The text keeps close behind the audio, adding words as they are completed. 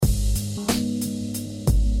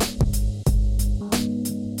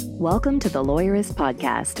Welcome to the Lawyerist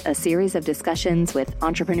Podcast, a series of discussions with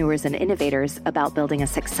entrepreneurs and innovators about building a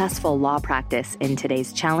successful law practice in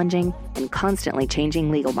today's challenging and constantly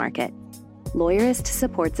changing legal market. Lawyerist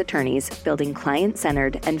supports attorneys building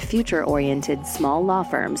client-centered and future-oriented small law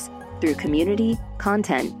firms through community,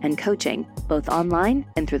 content, and coaching, both online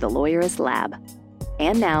and through the Lawyerist Lab.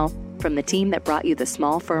 And now, from the team that brought you the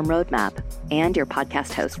Small Firm Roadmap and your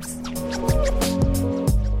podcast hosts.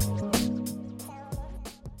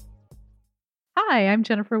 Hi, I'm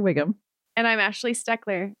Jennifer Wiggum. And I'm Ashley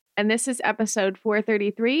Steckler. And this is episode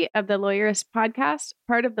 433 of the Lawyerist Podcast,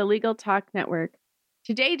 part of the Legal Talk Network.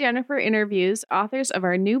 Today, Jennifer interviews authors of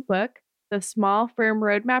our new book, The Small Firm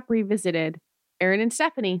Roadmap Revisited, Aaron and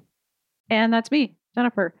Stephanie. And that's me,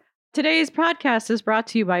 Jennifer. Today's podcast is brought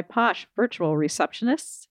to you by Posh Virtual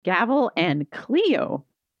Receptionists, Gavel, and Clio.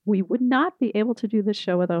 We would not be able to do this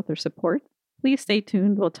show without their support. Please stay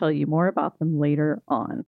tuned. We'll tell you more about them later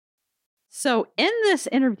on. So in this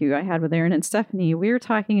interview I had with Aaron and Stephanie, we were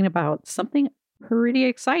talking about something pretty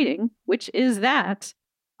exciting, which is that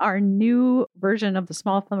our new version of the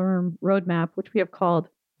Small Firm Roadmap, which we have called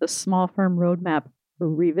the Small Firm Roadmap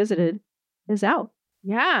Revisited, is out.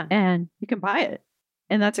 Yeah. And you can buy it.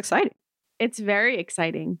 And that's exciting. It's very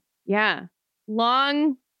exciting. Yeah.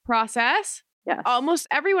 Long process. Yes. Almost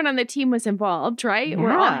everyone on the team was involved, right? Yeah.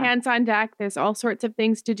 We're all hands on deck. There's all sorts of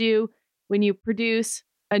things to do when you produce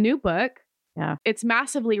a new book. Yeah. It's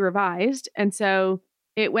massively revised. And so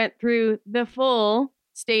it went through the full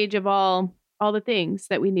stage of all the things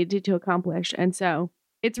that we needed to accomplish. And so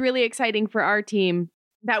it's really exciting for our team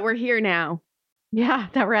that we're here now. Yeah,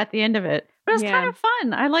 that we're at the end of it. But it's kind of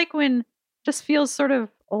fun. I like when it just feels sort of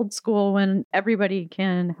old school when everybody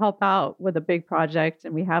can help out with a big project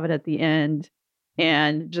and we have it at the end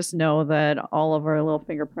and just know that all of our little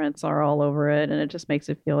fingerprints are all over it. And it just makes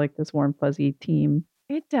it feel like this warm, fuzzy team.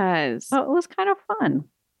 It does. So it was kind of fun.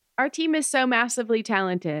 Our team is so massively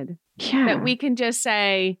talented Yeah. that we can just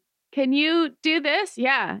say, can you do this?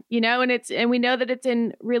 Yeah. And we know that it's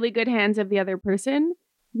in really good hands of the other person.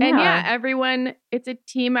 Yeah. And everyone, it's a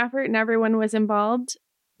team effort and everyone was involved.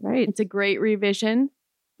 Right. It's a great revision.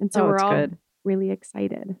 And so we're all good. Really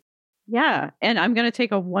excited. Yeah. And I'm going to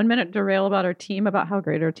take a 1-minute derail about our team, about how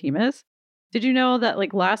great our team is. Did you know that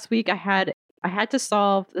like last week I had to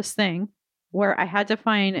solve this thing where I had to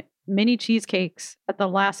find mini cheesecakes at the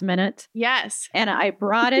last minute. Yes. And I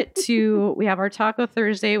brought it to, we have our Taco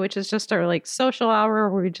Thursday, which is just our like social hour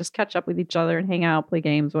where we just catch up with each other and hang out, play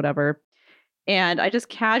games, whatever. And I just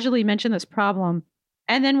casually mentioned this problem.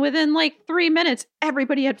 And then within like 3 minutes,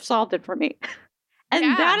 everybody had solved it for me. And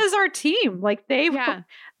that is our team. Like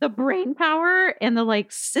the brain power and the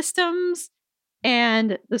like systems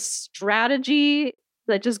and the strategy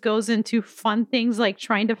that just goes into fun things like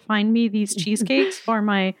trying to find me these cheesecakes for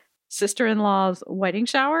my sister-in-law's wedding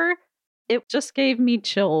shower. It just gave me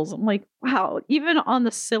chills. I'm like, wow, even on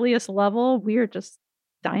the silliest level, we are just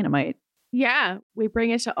dynamite. Yeah, we bring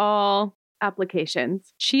it to all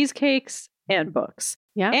applications. Cheesecakes and books.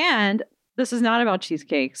 Yeah. And this is not about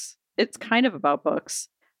cheesecakes. It's kind of about books.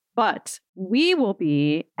 But we will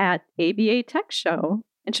be at ABA Tech Show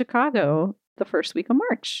in Chicago the first week of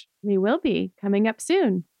March. We will be coming up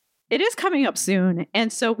soon. It is coming up soon.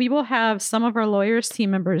 And so we will have some of our lawyers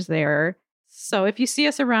team members there. So if you see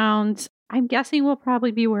us around, I'm guessing we'll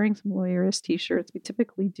probably be wearing some lawyers t-shirts. We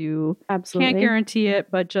typically do. Absolutely. Can't guarantee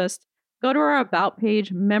it, but just go to our About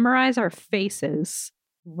page, memorize our faces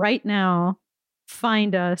right now,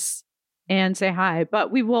 find us, and say hi.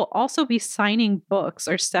 But we will also be signing books,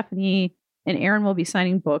 or Stephanie and Aaron will be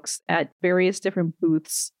signing books at various different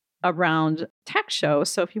booths around Tech Show.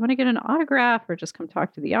 So if you want to get an autograph or just come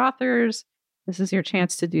talk to the authors, this is your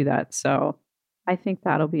chance to do that. So I think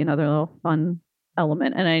that'll be another little fun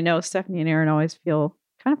element. And I know Stephanie and Aaron always feel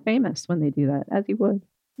kind of famous when they do that, as you would.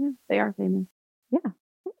 Yeah, they are famous. Yeah,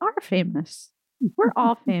 we are famous. We're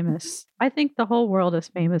all famous. I think the whole world is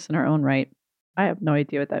famous in our own right. I have no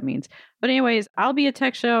idea what that means. But anyways, I'll be at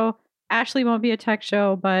Tech Show. Ashley won't be at Tech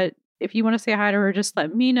Show, but if you want to say hi to her, just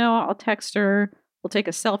let me know. I'll text her. We'll take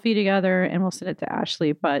a selfie together and we'll send it to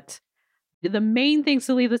Ashley. But the main things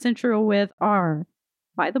to leave this intro with are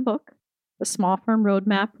buy the book, The Small Firm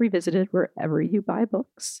Roadmap Revisited, wherever you buy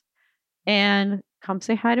books. And come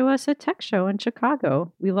say hi to us at Tech Show in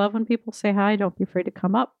Chicago. We love when people say hi. Don't be afraid to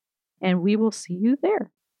come up. And we will see you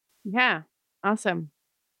there. Yeah. Awesome.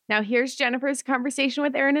 Now here's Jennifer's conversation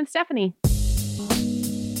with Aaron and Stephanie.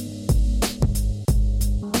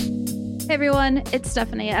 Hey everyone, it's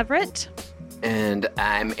Stephanie Everett. And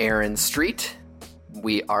I'm Aaron Street.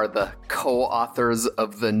 We are the co-authors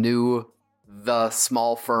of the new The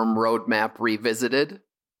Small Firm Roadmap Revisited.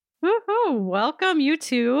 Woohoo! Welcome, you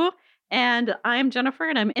two. And I'm Jennifer,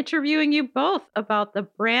 and I'm interviewing you both about the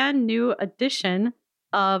brand new edition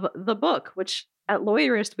of the book, which at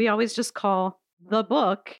Lawyerist we always just call the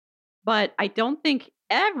book. But I don't think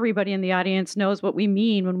everybody in the audience knows what we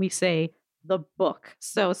mean when we say the book.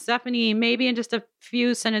 So, Stephanie, maybe in just a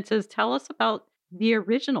few sentences, tell us about the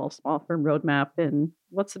original Small Firm Roadmap and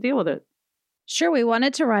what's the deal with it? Sure, we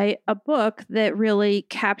wanted to write a book that really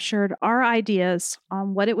captured our ideas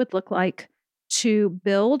on what it would look like to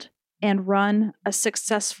build and run a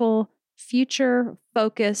successful,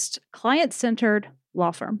 future-focused, client-centered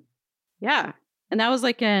law firm. Yeah. And that was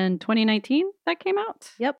like in 2019 that came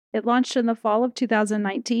out? Yep. It launched in the fall of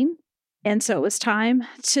 2019. And so it was time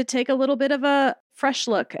to take a little bit of a fresh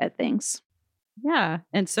look at things. Yeah.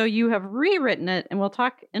 And so you have rewritten it, and we'll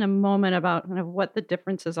talk in a moment about kind of what the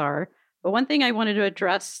differences are. But one thing I wanted to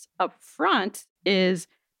address up front is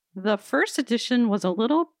the first edition was a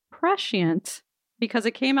little prescient because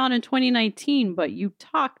it came out in 2019, but you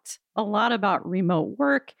talked a lot about remote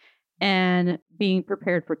work and being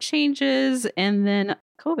prepared for changes, and then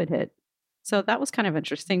COVID hit. So that was kind of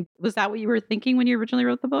interesting. Was that what you were thinking when you originally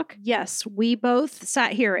wrote the book? Yes, we both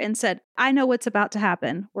sat here and said, I know what's about to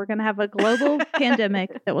happen. We're going to have a global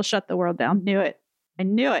pandemic that will shut the world down. I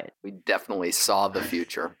knew it. We definitely saw the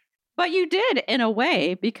future. But you did in a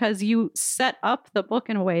way, because you set up the book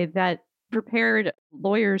in a way that prepared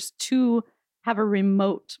lawyers to have a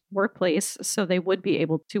remote workplace so they would be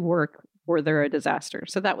able to work were there a disaster.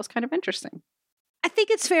 So that was kind of interesting. I think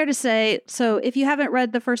it's fair to say, so if you haven't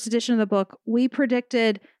read the first edition of the book, we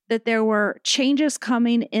predicted that there were changes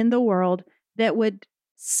coming in the world that would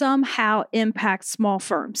somehow impact small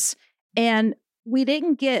firms. And we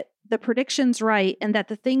didn't get the predictions right, and that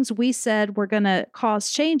the things we said were going to cause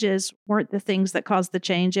changes weren't the things that caused the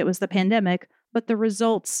change. It was the pandemic, but the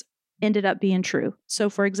results ended up being true. So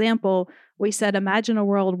for example, we said, imagine a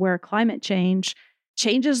world where climate change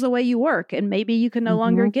changes the way you work, and maybe you can no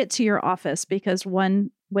longer get to your office because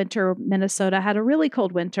one winter Minnesota had a really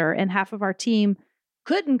cold winter and half of our team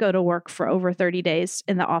couldn't go to work for over 30 days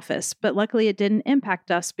in the office. But luckily it didn't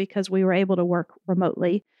impact us because we were able to work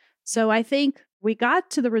remotely. So I think we got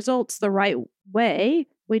to the results the right way.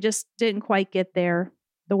 We just didn't quite get there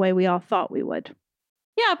the way we all thought we would.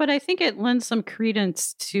 Yeah, but I think it lends some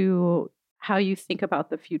credence to how you think about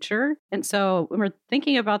the future. And so when we're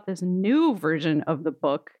thinking about this new version of the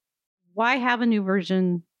book, why have a new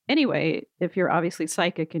version anyway, if you're obviously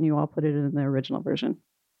psychic and you all put it in the original version?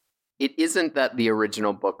 It isn't that the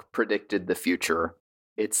original book predicted the future.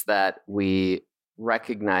 It's that we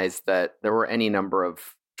recognized that there were any number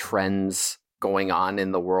of trends going on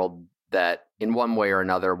in the world that in one way or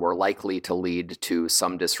another were likely to lead to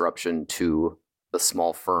some disruption to the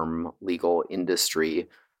small firm legal industry.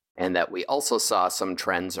 And that we also saw some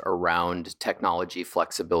trends around technology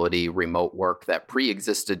flexibility, remote work that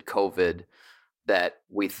pre-existed COVID that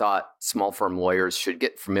we thought small firm lawyers should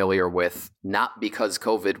get familiar with, not because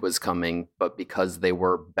COVID was coming, but because they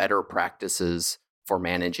were better practices for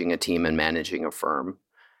managing a team and managing a firm.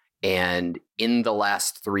 And in the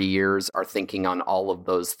last 3 years, our thinking on all of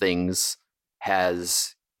those things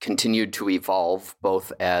has continued to evolve,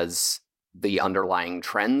 both as the underlying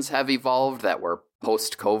trends have evolved that were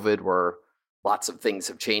post-COVID, where lots of things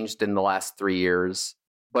have changed in the last 3 years,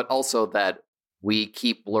 but also that we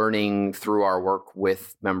keep learning through our work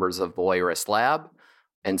with members of the Lawyerist Lab.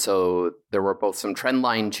 And so there were both some trend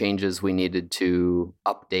line changes we needed to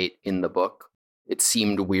update in the book. It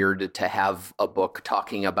seemed weird to have a book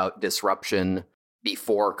talking about disruption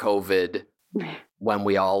before COVID when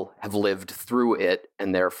we all have lived through it.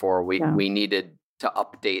 And therefore we needed to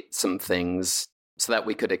update some things so that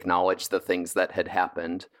we could acknowledge the things that had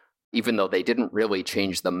happened, even though they didn't really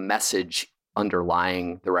change the message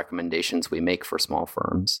underlying the recommendations we make for small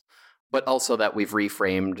firms. But also that we've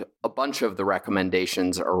reframed a bunch of the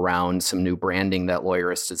recommendations around some new branding that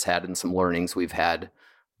Lawyerist has had and some learnings we've had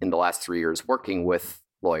in the last 3 years working with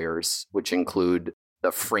lawyers, which include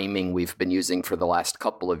the framing we've been using for the last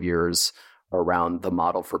couple of years around the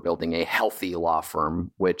model for building a healthy law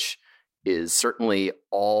firm, which is certainly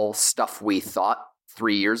all stuff we thought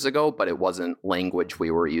 3 years ago, but it wasn't language we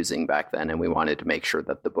were using back then. And we wanted to make sure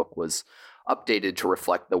that the book was updated to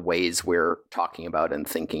reflect the ways we're talking about and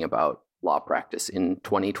thinking about law practice in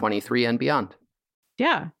 2023 and beyond.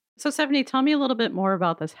 Yeah. So Stephanie, tell me a little bit more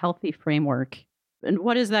about this healthy framework. And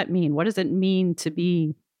what does that mean? What does it mean to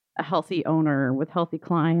be a healthy owner with healthy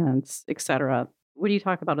clients, et cetera? What do you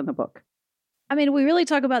talk about in the book? I mean, we really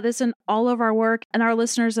talk about this in all of our work, and our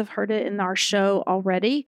listeners have heard it in our show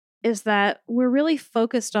already, is that we're really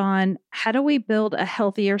focused on how do we build a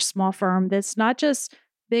healthier small firm that's not just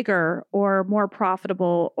bigger or more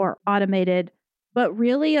profitable or automated, but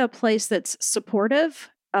really a place that's supportive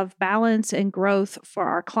of balance and growth for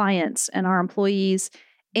our clients and our employees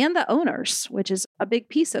and the owners, which is a big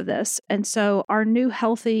piece of this. And so our new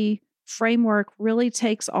healthy framework really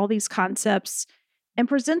takes all these concepts and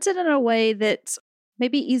presents it in a way that's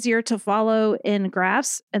maybe easier to follow in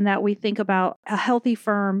graphs, and that we think about a healthy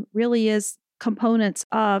firm really is components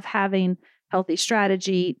of having healthy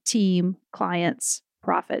strategy, team, clients,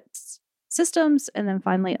 profits, systems, and then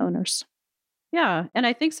finally owners. Yeah. And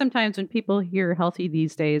I think sometimes when people hear healthy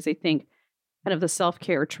these days, they think kind of the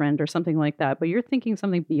self-care trend or something like that. But you're thinking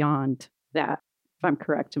something beyond that, if I'm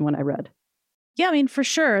correct in what I read. Yeah, I mean, for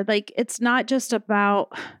sure. Like, it's not just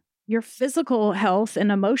about your physical health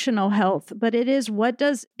and emotional health, but it is, what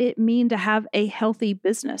does it mean to have a healthy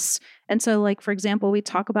business? And so, like, for example, we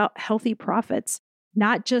talk about healthy profits,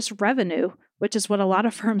 not just revenue, which is what a lot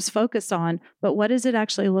of firms focus on, but what does it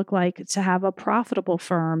actually look like to have a profitable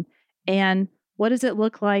firm? And what does it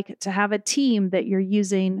look like to have a team that you're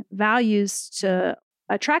using values to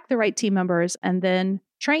attract the right team members and then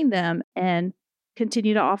train them and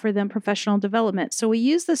continue to offer them professional development? So we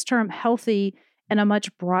use this term healthy in a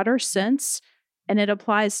much broader sense, and it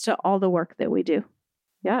applies to all the work that we do.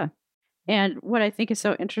 Yeah. And what I think is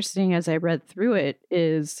so interesting as I read through it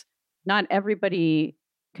is not everybody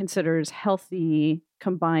considers healthy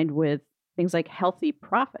combined with things like healthy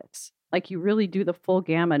profits. Like, you really do the full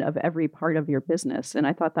gamut of every part of your business. And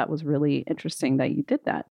I thought that was really interesting that you did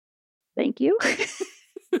that. Thank you.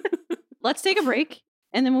 Let's take a break.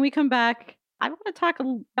 And then when we come back, I want to talk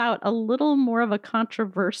about a little more of a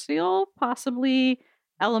controversial, possibly,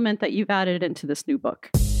 element that you've added into this new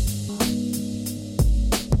book.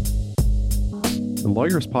 The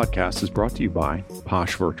Lawyerist Podcast is brought to you by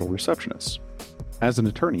Posh Virtual Receptionists. As an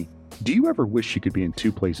attorney, do you ever wish you could be in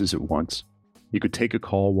two places at once? You could take a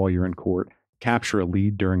call while you're in court, capture a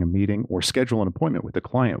lead during a meeting, or schedule an appointment with a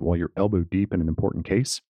client while you're elbow deep in an important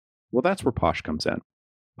case? Well, that's where Posh comes in.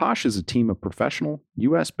 Posh is a team of professional,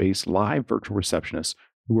 US-based live virtual receptionists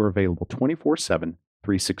who are available 24/7,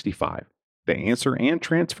 365. They answer and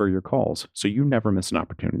transfer your calls, so you never miss an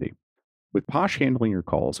opportunity. With Posh handling your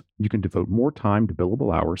calls, you can devote more time to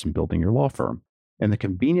billable hours in building your law firm, and the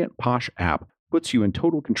convenient Posh app puts you in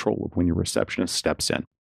total control of when your receptionist steps in.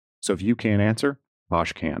 So if you can't answer,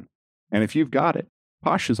 Posh can. And if you've got it,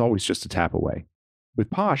 Posh is always just a tap away. With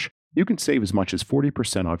Posh, you can save as much as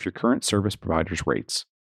 40% off your current service provider's rates.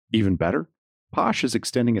 Even better, Posh is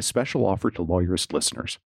extending a special offer to Lawyerist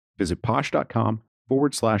listeners. Visit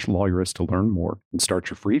posh.com/Lawyerist to learn more and start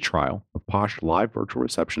your free trial of Posh Live Virtual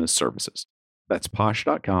Receptionist services. That's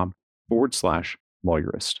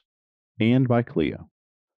posh.com/Lawyerist. And by Clio.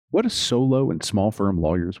 What do solo and small firm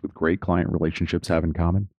lawyers with great client relationships have in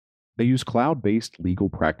common? They use cloud-based legal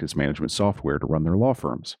practice management software to run their law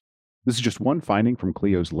firms. This is just one finding from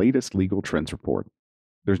Clio's latest legal trends report.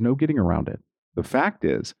 There's no getting around it. The fact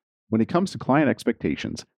is, when it comes to client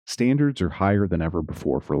expectations, standards are higher than ever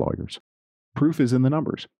before for lawyers. Proof is in the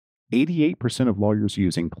numbers. 88% of lawyers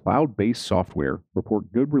using cloud-based software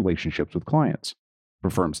report good relationships with clients. For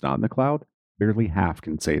firms not in the cloud, barely half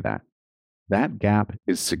can say that. That gap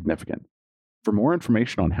is significant. For more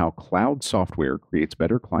information on how cloud software creates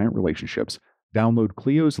better client relationships, download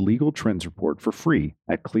Clio's Legal Trends Report for free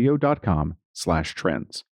at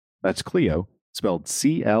clio.com/trends. That's Clio, spelled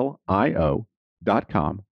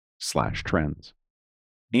CLIO.com/trends.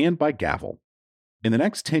 And by Gavel. In the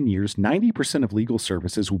next 10 years, 90% of legal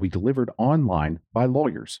services will be delivered online by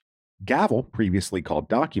lawyers. Gavel, previously called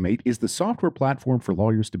Documate, is the software platform for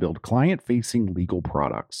lawyers to build client-facing legal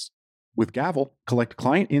products. With Gavel, collect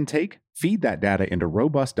client intake, feed that data into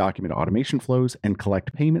robust document automation flows, and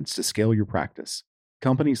collect payments to scale your practice.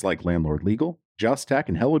 Companies like Landlord Legal, JustTech,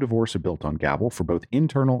 and Hello Divorce are built on Gavel for both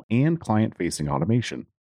internal and client-facing automation.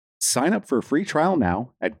 Sign up for a free trial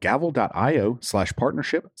now at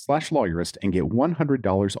gavel.io/partnership/lawyerist and get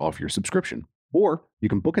 $100 off your subscription. Or you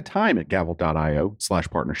can book a time at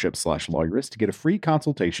gavel.io/partnership/lawyerist to get a free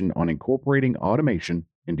consultation on incorporating automation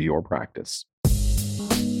into your practice.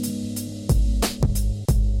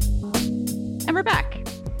 And we're back.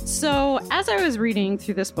 So as I was reading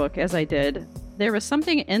through this book, as I did, there was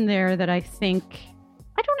something in there that I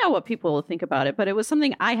don't know what people will think about it, but it was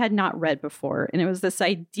something I had not read before. And it was this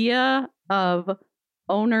idea of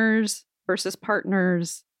owners versus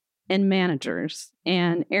partners and managers.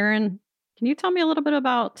 And Aaron, can you tell me a little bit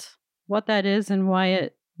about what that is and why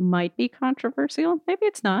it might be controversial? Maybe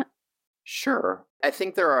it's not. Sure. I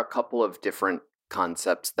think there are a couple of different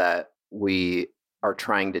concepts that we are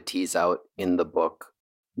trying to tease out in the book,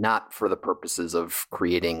 not for the purposes of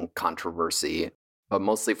creating controversy, but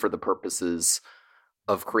mostly for the purposes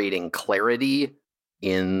of creating clarity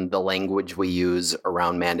in the language we use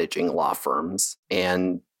around managing law firms.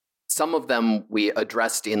 And some of them we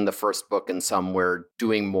addressed in the first book, and some we're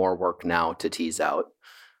doing more work now to tease out.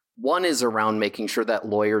 One is around making sure that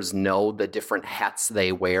lawyers know the different hats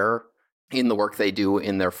they wear in the work they do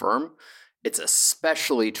in their firm. It's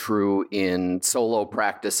especially true in solo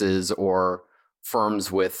practices or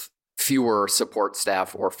firms with fewer support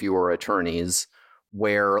staff or fewer attorneys,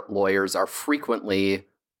 where lawyers are frequently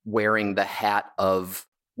wearing the hat of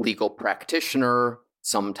legal practitioner,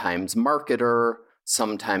 sometimes marketer,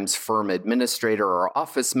 sometimes firm administrator or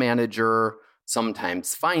office manager,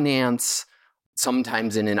 sometimes finance,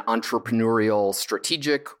 sometimes in an entrepreneurial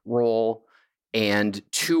strategic role. And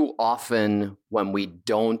too often when we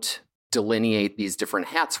don't delineate these different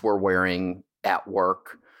hats we're wearing at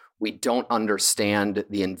work, we don't understand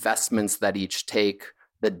the investments that each take,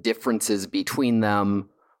 the differences between them,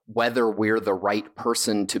 whether we're the right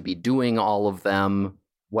person to be doing all of them,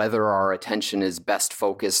 whether our attention is best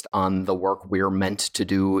focused on the work we're meant to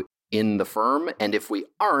do in the firm. And if we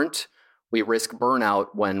aren't, we risk burnout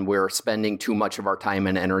when we're spending too much of our time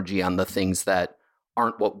and energy on the things that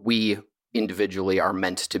aren't what we individually are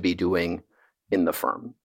meant to be doing in the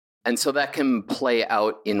firm. And so that can play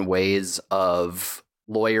out in ways of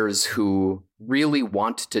lawyers who really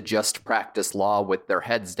want to just practice law with their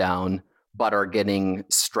heads down, but are getting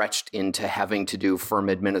stretched into having to do firm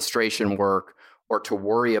administration work or to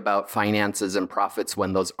worry about finances and profits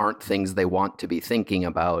when those aren't things they want to be thinking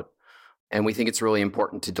about. And we think it's really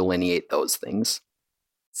important to delineate those things.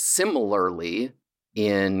 Similarly,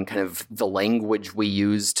 in kind of the language we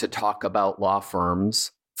use to talk about law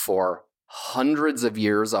firms, for hundreds of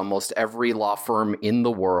years, almost every law firm in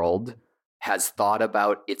the world has thought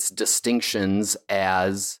about its distinctions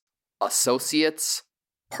as associates,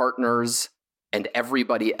 partners, and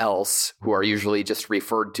everybody else, who are usually just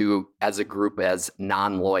referred to as a group as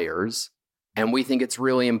non-lawyers. And we think it's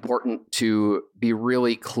really important to be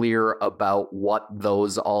really clear about what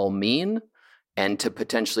those all mean and to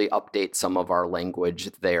potentially update some of our language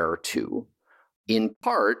there too. In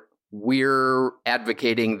part, we're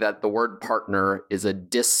advocating that the word partner is a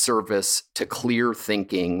disservice to clear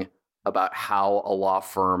thinking about how a law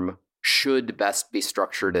firm should best be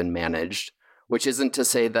structured and managed, which isn't to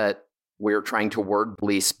say that we're trying to word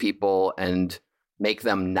police people and make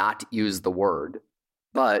them not use the word.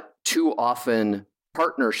 But too often,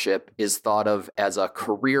 partnership is thought of as a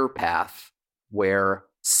career path where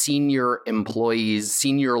senior employees,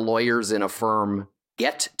 senior lawyers in a firm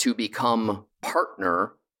get to become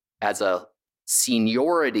partner as a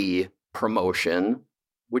seniority promotion,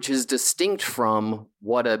 which is distinct from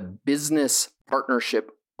what a business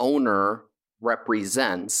partnership owner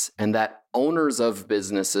represents, and that owners of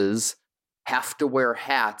businesses have to wear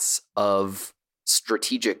hats of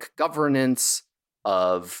strategic governance,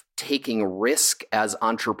 of taking risk as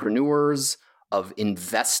entrepreneurs, of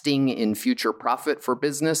investing in future profit for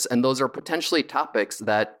business. And those are potentially topics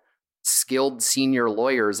that skilled senior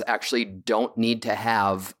lawyers actually don't need to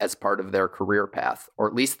have as part of their career path, or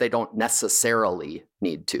at least they don't necessarily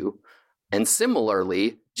need to. And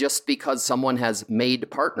similarly, just because someone has made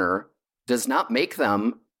partner does not make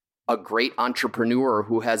them a great entrepreneur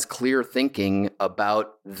who has clear thinking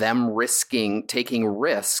about them taking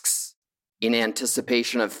risks in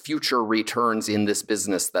anticipation of future returns in this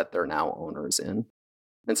business that they're now owners in.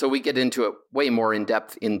 And so we get into it way more in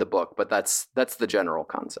depth in the book, but that's the general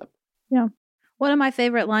concept. Yeah. One of my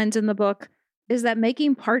favorite lines in the book is that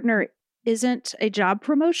making partner isn't a job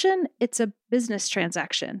promotion, it's a business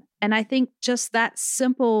transaction. And I think just that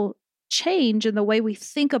simple change in the way we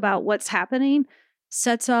think about what's happening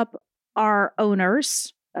sets up our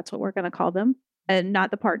owners, that's what we're going to call them, and not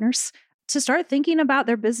the partners, to start thinking about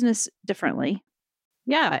their business differently.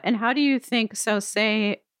 Yeah. And how do you think,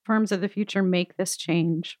 say firms of the future make this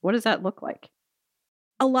change? What does that look like?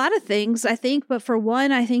 A lot of things, I think. But for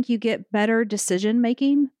one, I think you get better decision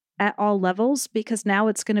making at all levels, because now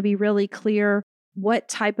it's going to be really clear what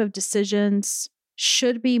type of decisions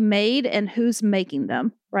should be made and who's making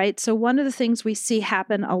them, right? So one of the things we see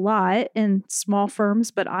happen a lot in small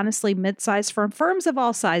firms, but honestly, mid-sized firms of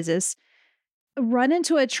all sizes, run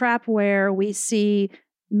into a trap where we see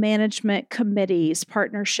management committees,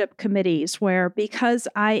 partnership committees, where because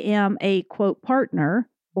I am a quote partner,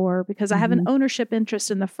 or because I have an ownership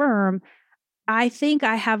interest in the firm, I think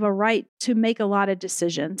I have a right to make a lot of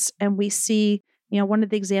decisions. And we see, one of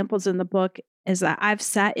the examples in the book is that I've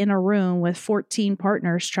sat in a room with 14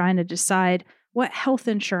 partners trying to decide what health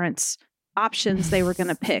insurance options they were going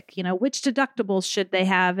to pick, which deductibles should they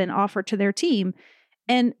have and offer to their team.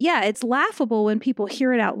 And yeah, it's laughable when people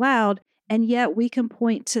hear it out loud. And yet we can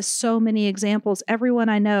point to so many examples. Everyone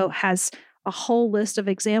I know has a whole list of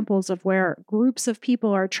examples of where groups of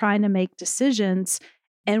people are trying to make decisions.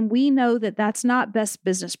 And we know that that's not best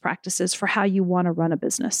business practices for how you want to run a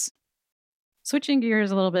business. Switching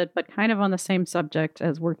gears a little bit, but kind of on the same subject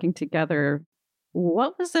as working together,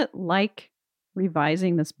 what was it like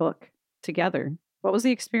revising this book together? What was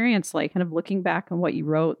the experience like, kind of looking back on what you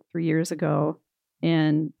wrote 3 years ago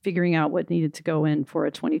and figuring out what needed to go in for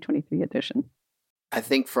a 2023 edition? I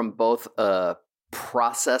think from both a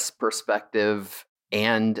process perspective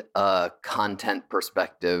and a content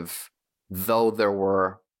perspective, though there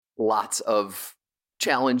were lots of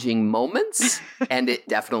challenging moments, and it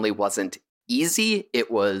definitely wasn't easy,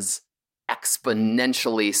 it was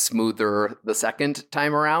exponentially smoother the second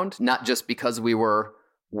time around, not just because we were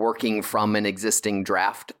working from an existing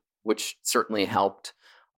draft, which certainly helped,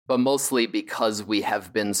 but mostly because we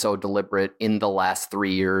have been so deliberate in the last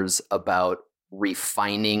 3 years about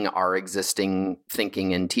refining our existing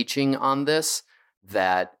thinking and teaching on this,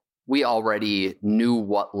 that we already knew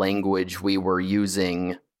what language we were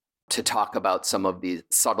using to talk about some of these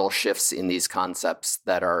subtle shifts in these concepts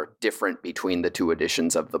that are different between the two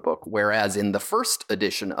editions of the book. Whereas in the first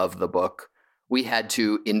edition of the book, we had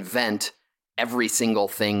to invent every single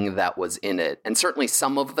thing that was in it. And certainly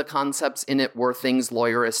some of the concepts in it were things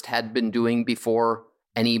Lawyerist had been doing before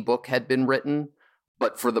any book had been written.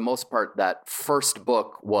 But for the most part, that first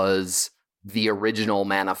book was the original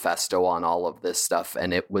manifesto on all of this stuff,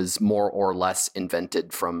 and it was more or less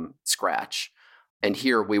invented from scratch. And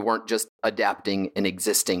here we weren't just adapting an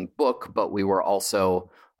existing book, but we were also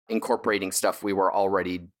incorporating stuff we were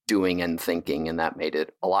already doing and thinking, and that made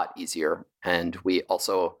it a lot easier. And we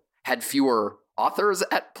also had fewer authors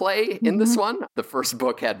at play in this one. The first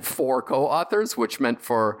book had 4 co-authors, which meant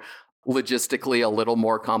for logistically a little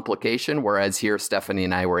more complication, whereas here Stephanie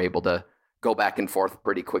and I were able to go back and forth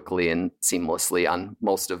pretty quickly and seamlessly on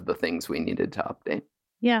most of the things we needed to update.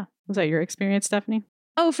 Yeah. Was that your experience, Stephanie?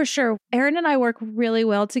 Oh, for sure. Aaron and I work really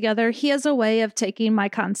well together. He has a way of taking my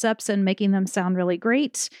concepts and making them sound really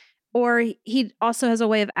great. Or he also has a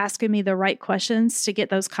way of asking me the right questions to get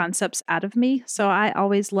those concepts out of me. So I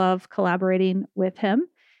always love collaborating with him.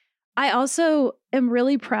 I also am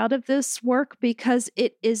really proud of this work because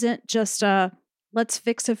it isn't just a let's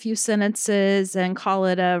fix a few sentences and call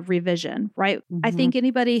it a revision, right? I think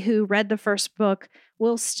anybody who read the first book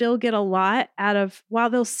will still get a lot out of, while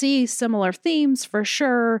they'll see similar themes for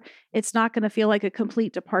sure, it's not going to feel like a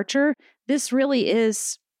complete departure. This really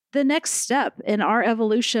is the next step in our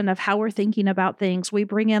evolution of how we're thinking about things. We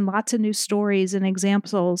bring in lots of new stories and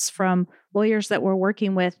examples from lawyers that we're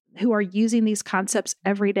working with who are using these concepts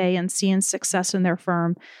every day and seeing success in their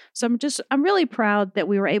firm. So I'm really proud that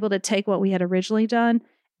we were able to take what we had originally done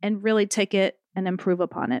and really take it and improve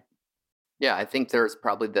upon it. Yeah, I think there's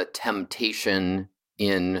probably the temptation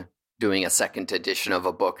in doing a second edition of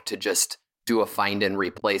a book to just do a find and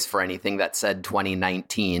replace for anything that said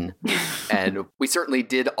 2019. And we certainly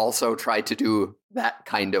did also try to do that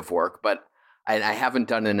kind of work, but I haven't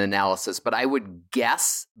done an analysis, but I would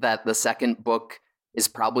guess that the second book is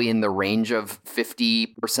probably in the range of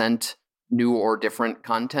 50% new or different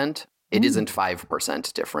content. It isn't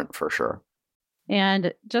 5% different for sure.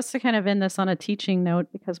 And just to kind of end this on a teaching note,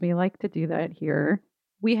 because we like to do that here,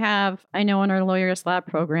 we have, I know in our Lawyerist Lab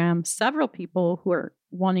program, several people who are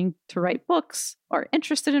wanting to write books or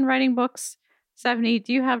interested in writing books. Stephanie,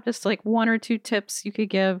 do you have just like 1 or 2 tips you could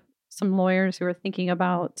give some lawyers who are thinking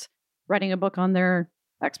about writing a book on their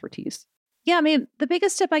expertise? Yeah, I mean, the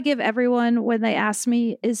biggest tip I give everyone when they ask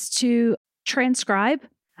me is to transcribe.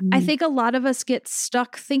 I think a lot of us get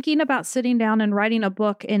stuck thinking about sitting down and writing a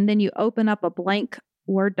book, and then you open up a blank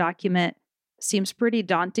Word document. Seems pretty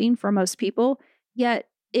daunting for most people. Yet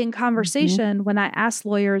in conversation, when I ask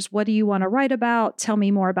lawyers, what do you want to write about? Tell me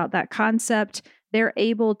more about that concept. They're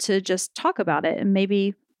able to just talk about it. And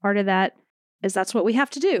maybe part of that is that's what we have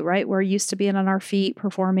to do, right? We're used to being on our feet,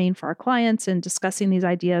 performing for our clients and discussing these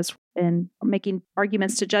ideas and making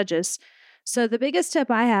arguments to judges. So the biggest tip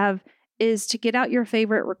I have is to get out your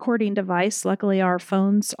favorite recording device. Luckily, our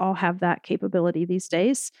phones all have that capability these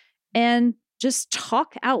days. And just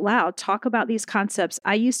talk out loud, talk about these concepts.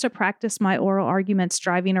 I used to practice my oral arguments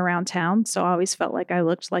driving around town. So I always felt like I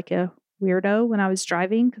looked like a weirdo when I was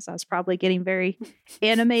driving because I was probably getting very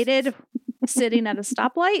animated sitting at a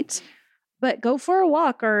stoplight. But go for a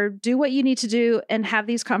walk or do what you need to do and have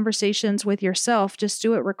these conversations with yourself. Just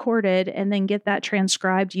do it recorded and then get that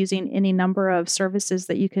transcribed using any number of services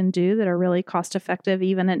that you can do that are really cost effective,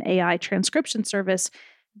 even an AI transcription service.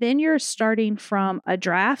 Then you're starting from a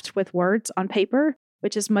draft with words on paper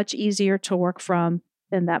which is much easier to work from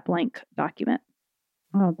than that blank document.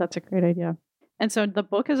 Oh, that's a great idea. And so the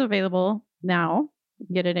book is available now. You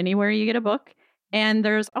can get it anywhere you get a book. And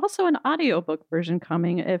there's also an audiobook version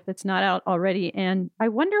coming if it's not out already. And I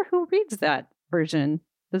wonder who reads that version.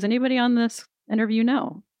 Does anybody on this interview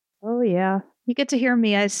know? Oh, yeah. You get to hear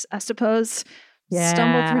me, I suppose,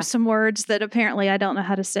 stumble through some words that apparently I don't know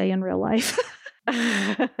how to say in real life. But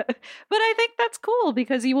I think that's cool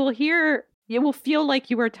because you will feel like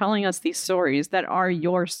you are telling us these stories that are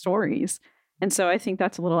your stories. And so I think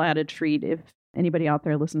that's a little added treat. If anybody out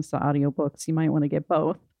there listens to audiobooks, you might want to get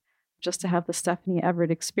both just to have the Stephanie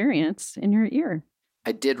Everett experience in your ear.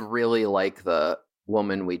 I did really like the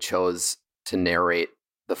woman we chose to narrate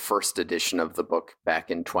the first edition of the book back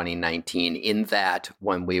in 2019, in that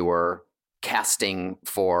when we were casting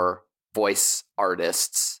for voice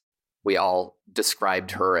artists, we all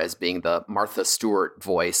described her as being the Martha Stewart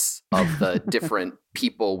voice of the different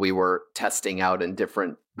people we were testing out and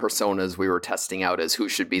different personas we were testing out as who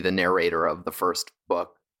should be the narrator of the first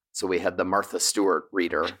book. So we had the Martha Stewart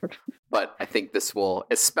reader. But I think this will,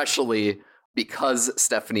 especially because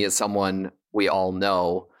Stephanie is someone we all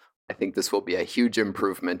know, I think this will be a huge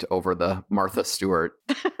improvement over the Martha Stewart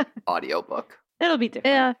audiobook. It'll be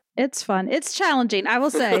different. Yeah, it's fun. It's challenging, I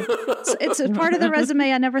will say. It's a part of the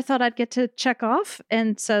resume I never thought I'd get to check off.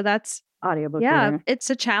 And so that's, Audiobook. yeah, reader. it's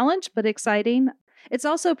a challenge, but exciting. It's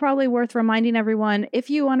also probably worth reminding everyone, if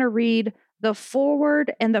you want to read the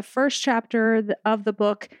foreword and the first chapter of the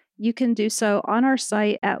book, you can do so on our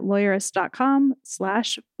site at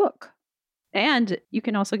lawyerist.com/book. And you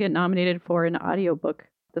can also get nominated for an audiobook.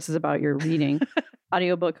 This is about your reading.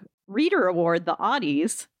 Audiobook Reader Award, the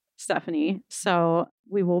Audies, Stephanie. So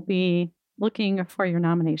we will be looking for your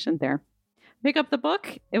nomination there. Pick up the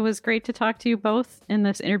book. It was great to talk to you both in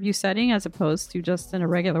this interview setting as opposed to just in a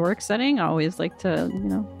regular work setting. I always like to,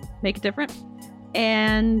 make it different.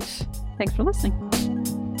 And thanks for listening.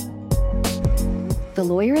 The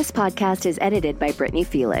Lawyerist podcast is edited by Brittany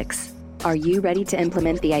Felix. Are you ready to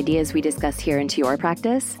implement the ideas we discuss here into your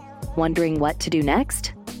practice? Wondering what to do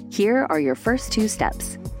next? Here are your first 2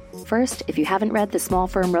 steps. First, if you haven't read the Small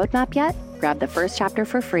Firm Roadmap yet, grab the first chapter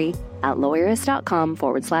for free at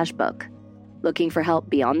lawyerist.com/book. Looking for help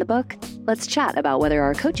beyond the book? Let's chat about whether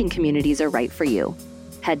our coaching communities are right for you.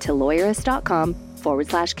 Head to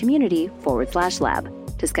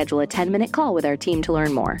lawyerist.com/community/lab to schedule a 10-minute call with our team to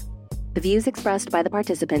learn more. The views expressed by the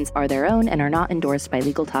participants are their own and are not endorsed by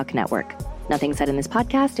Legal Talk Network. Nothing said in this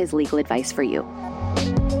podcast is legal advice for you.